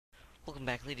Welcome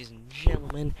back, ladies and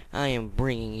gentlemen. I am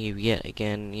bringing you yet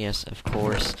again, yes, of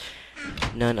course,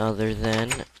 none other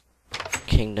than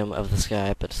Kingdom of the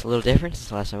Sky, but it's a little different since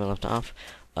the last time I left off.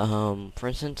 For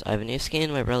instance, I have a new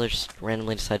skin. My brother just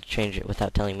randomly decided to change it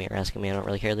without telling me or asking me. I don't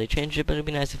really care that he changed it, but it'd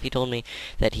be nice if he told me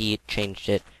that he changed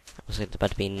it. It was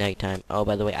about to be nighttime. Oh,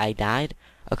 by the way, I died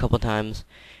a couple times.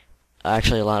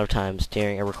 Actually, a lot of times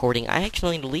during a recording. I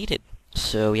actually deleted.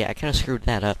 So, yeah, I kind of screwed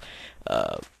that up.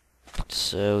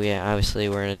 So yeah, obviously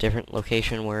we're in a different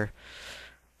location. We're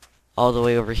all the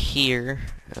way over here.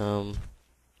 So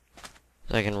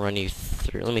I can run you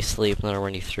through. Let me sleep, and then I'll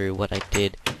run you through what I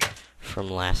did from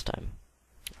last time.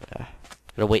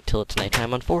 Gotta wait till it's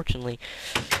nighttime, unfortunately.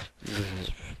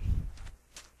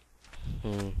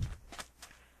 Don't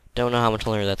know how much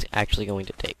longer that's actually going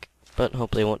to take, but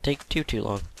hopefully it won't take too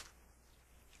long.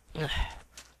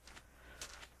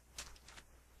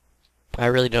 I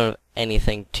really don't have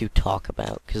anything to talk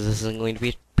about, because this isn't going to be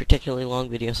a particularly long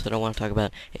video, so I don't want to talk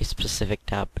about a specific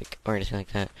topic or anything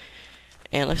like that.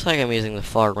 And it looks like I'm using the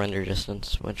far render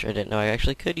distance, which I didn't know I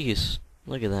actually could use.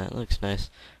 Look at that, it looks nice.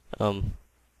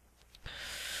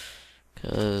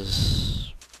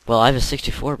 Because, well, I have a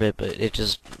 64-bit, but it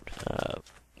just,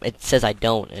 it says I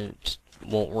don't, and it just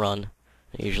won't run.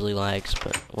 It usually lags,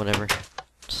 but whatever.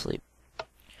 Sleep.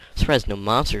 Surprised no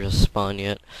monsters have spawned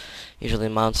yet. Usually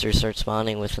monsters start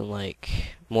spawning within,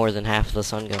 like, more than half of the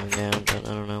sun going down, but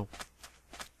I don't know.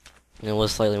 It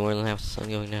was slightly more than half the sun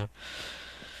going down.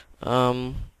 So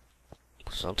I'll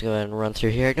have to go ahead and run through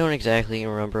here. I don't exactly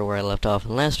remember where I left off in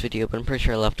the last video, but I'm pretty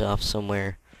sure I left off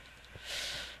somewhere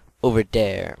over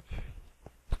there.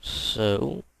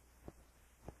 So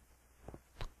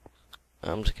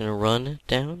I'm just gonna run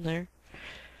down there.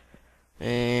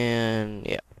 And,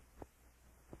 yeah.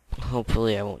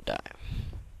 Hopefully I won't die.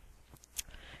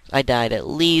 I died at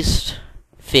least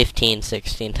 15,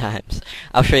 16 times.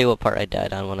 I'll show you what part I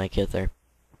died on when I get there.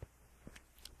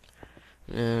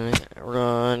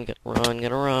 Run, gonna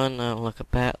run. Oh, look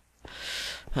at that.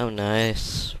 How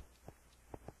nice.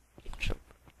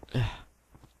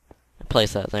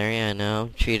 Place that there, yeah, I know.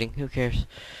 Cheating, who cares?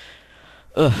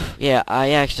 Ugh, yeah,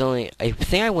 I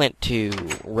think I went to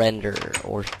render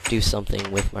or do something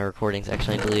with my recordings.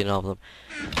 Actually, I deleted all of them.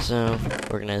 So,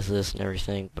 organize this and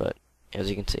everything, but as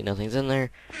you can see, nothing's in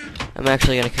there. I'm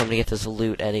actually going to come to get this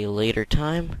loot at a later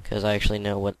time, because I actually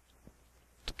know what's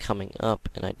coming up,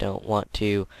 and I don't want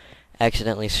to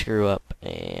accidentally screw up,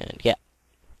 and yeah.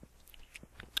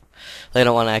 I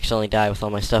don't want to accidentally die with all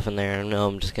my stuff in there, and I know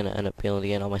I'm just going to end up being able to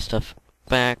get all my stuff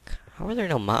back. How are there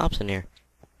no mobs in here?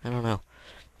 I don't know.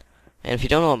 And if you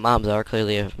don't know what mobs are,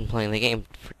 clearly I've been playing the game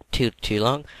for too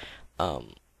long.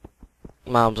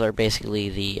 Mobs are basically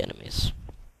the enemies.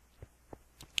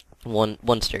 One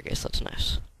staircase, that's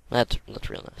nice. That's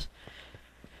real nice.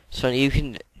 So you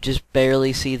can just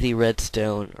barely see the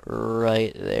redstone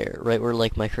right there, right where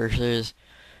like my cursor is.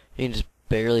 You can just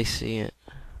barely see it.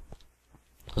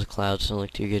 Those clouds don't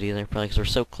look too good either, probably because we're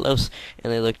so close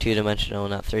and they look two-dimensional,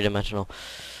 not three-dimensional.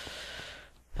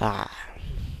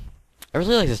 I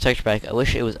really like this texture pack. I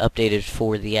wish it was updated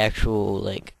for the actual,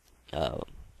 like,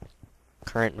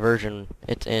 current version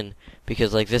it's in.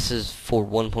 Because, like, this is for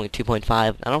 1.2.5.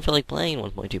 I don't feel like playing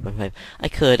 1.2.5. I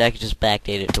could just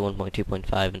backdate it to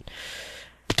 1.2.5 and,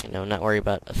 you know, not worry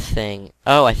about a thing.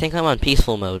 Oh, I think I'm on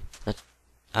peaceful mode.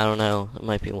 I don't know. That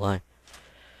might be why.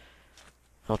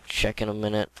 I'll check in a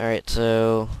minute. Alright,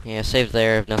 so, yeah, saved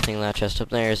there. I have nothing in that chest up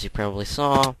there, as you probably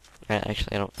saw.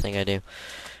 Actually, I don't think I do.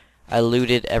 I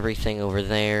looted everything over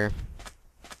there.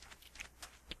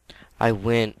 I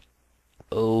went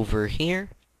over here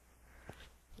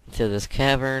to this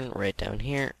cavern right down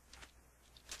here.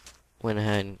 Went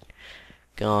ahead and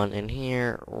gone in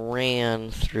here,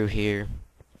 ran through here.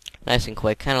 Nice and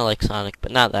quick, kind of like Sonic,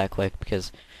 but not that quick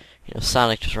because, you know,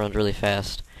 Sonic just runs really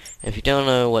fast. And if you don't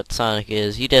know what Sonic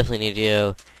is, you definitely need to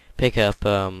go pick up,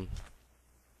 was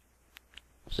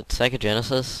it Sega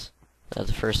Genesis? That's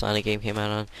the first Sonic game came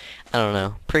out on. I don't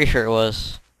know. Pretty sure it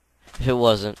was. If it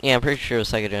wasn't, yeah, I'm pretty sure it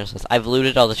was Sega Genesis. I've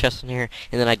looted all the chests in here,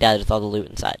 and then I died with all the loot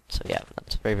inside. So yeah,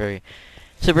 that's a very, very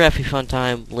super happy fun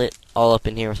time. Lit all up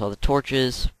in here with all the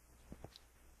torches.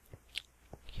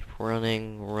 Keep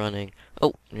running.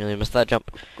 Oh, nearly missed that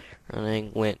jump.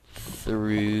 Running, went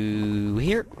through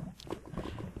here.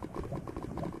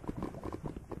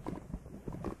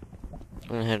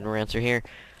 Went ahead and ran through here.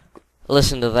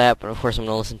 Listen to that, but of course I'm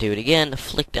going to listen to it again.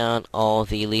 Flick down all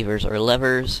the levers or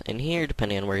levers in here,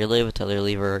 depending on where you live. It's either a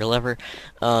lever or a lever.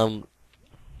 And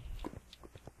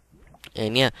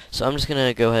yeah, so I'm just going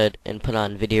to go ahead and put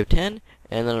on video 10,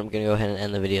 and then I'm going to go ahead and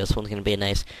end the video. This one's going to be a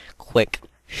nice, quick,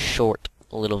 short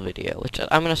little video, which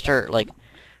I'm gonna start like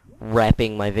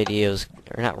wrapping my videos,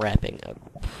 or not wrapping.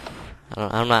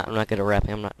 I'm not good at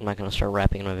rapping. I'm not gonna start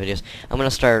rapping in my videos. I'm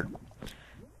gonna start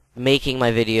making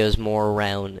my videos more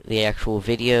around the actual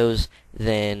videos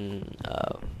than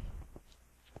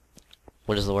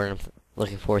what is the word I'm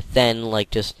looking for? Then like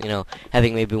just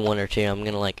having maybe one or two. I'm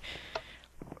gonna like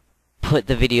put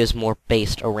the videos more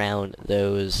based around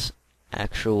those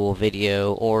actual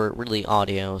video, or really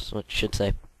audio, is what I should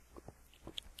say.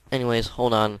 Anyways,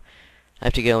 hold on. I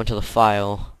have to go into the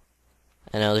file.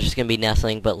 I know there's just gonna be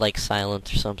nothing but like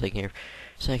silence or something here.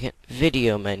 Second,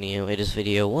 video menu. It is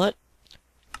video what?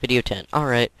 Video 10.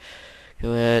 Alright.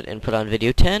 Go ahead and put on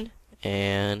video 10,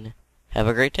 and have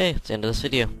a great day. It's the end of this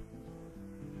video.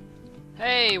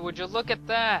 Hey, would you look at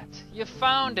that? You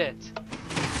found it!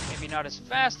 Maybe not as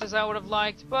fast as I would have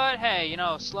liked, but hey, you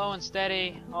know, slow and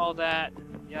steady, all that,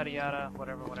 yada yada,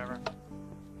 whatever.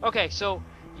 Okay, so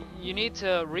you need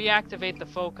to reactivate the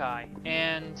foci,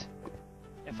 and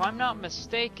if I'm not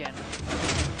mistaken,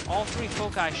 all three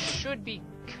foci should be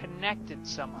connected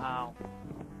somehow.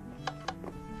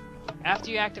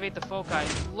 After you activate the foci,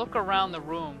 look around the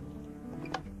room.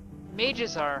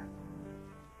 Mages are,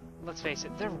 let's face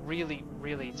it, they're really,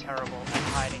 really terrible at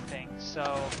hiding things, so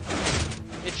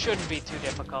it shouldn't be too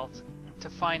difficult to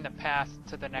find the path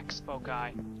to the next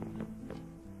foci.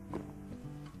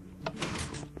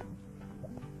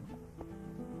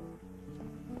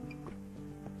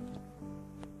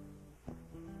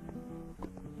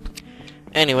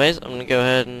 Anyways, I'm gonna go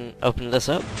ahead and open this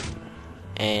up,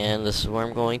 and this is where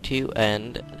I'm going to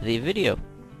end the video.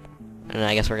 And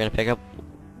I guess we're gonna pick up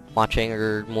watching,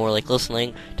 or more like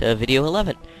listening, to video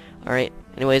 11. Alright,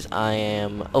 anyways, I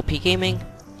am OP Gaming,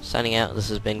 signing out. This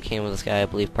has been King of the Sky, I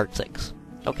believe, part 6.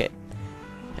 Okay,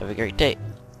 have a great day.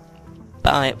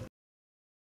 Bye.